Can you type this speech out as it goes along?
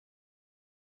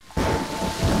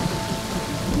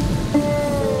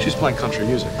She's playing country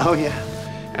music. Oh, yeah.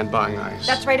 And buying ice.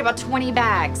 That's right, about 20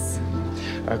 bags.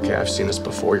 Okay, I've seen this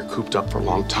before. You're cooped up for a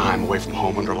long time, away from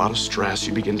home, under a lot of stress.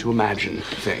 You begin to imagine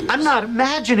things. I'm not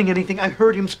imagining anything. I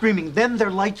heard him screaming. Then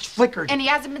their lights flickered. And he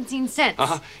hasn't been seen since.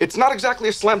 It's not exactly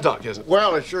a slam dunk, is it?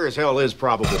 Well, it sure as hell is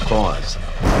probable cause.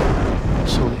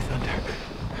 It's only thunder.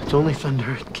 It's only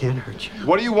thunder. It can't hurt you.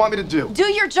 What do you want me to do?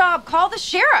 Do your job. Call the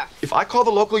sheriff. If I call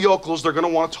the local yokels, they're gonna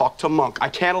want to talk to Monk. I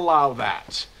can't allow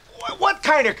that. What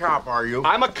kind of cop are you?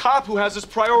 I'm a cop who has his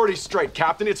priorities straight,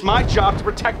 Captain. It's my job to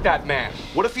protect that man.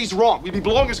 What if he's wrong? We'd be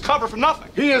blowing his cover for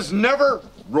nothing. He is never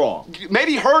wrong.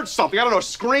 Maybe he heard something. I don't know, a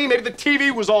scream. Maybe the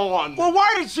TV was all on. Well,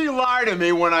 why did she lie to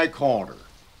me when I called her?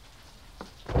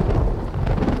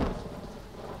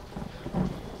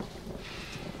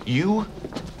 You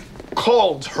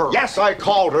called her? Yes, I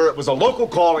called her. It was a local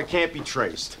call. It can't be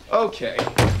traced. Okay.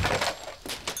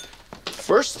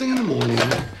 First thing in the morning,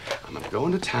 I'm gonna go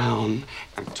into town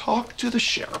and talk to the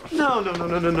sheriff.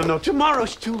 No.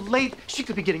 Tomorrow's too late. She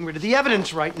could be getting rid of the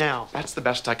evidence right now. That's the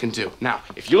best I can do. Now,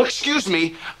 if you'll excuse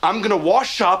me, I'm gonna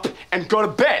wash up and go to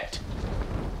bed.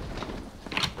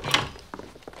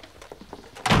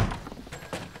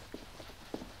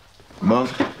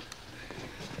 Monk,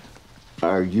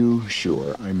 are you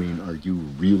sure? I mean, are you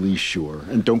really sure?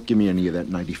 And don't give me any of that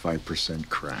 95%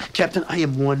 crap. Captain, I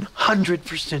am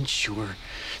 100% sure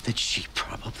that she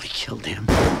probably killed him.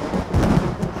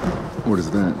 What does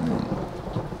that mean?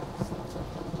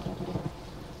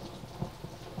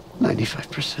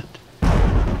 95%.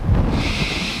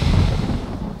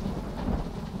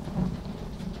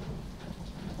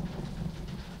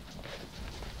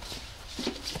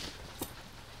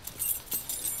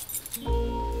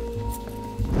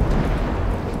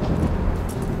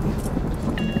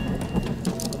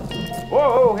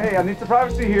 Whoa, hey, I need some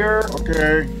privacy here.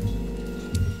 Okay.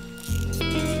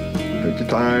 Take your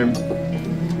time.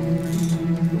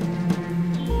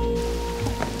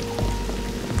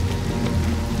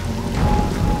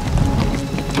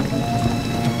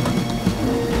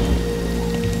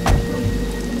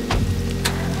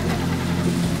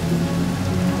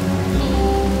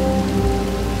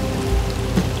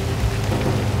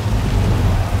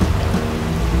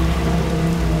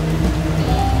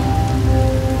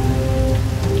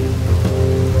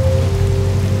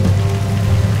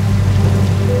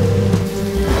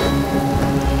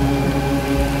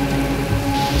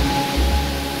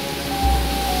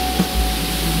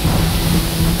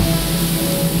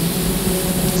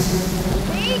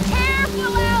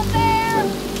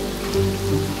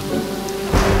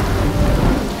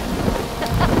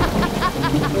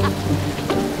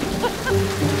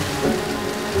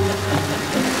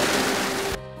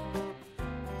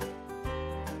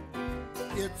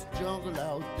 It's jungle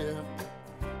out there,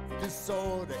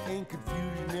 disorder and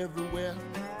confusion everywhere.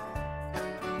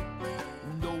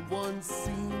 No one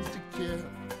seems to care.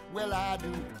 Well, I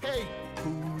do. Hey,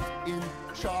 who's in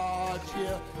charge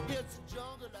here? It's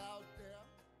jungle out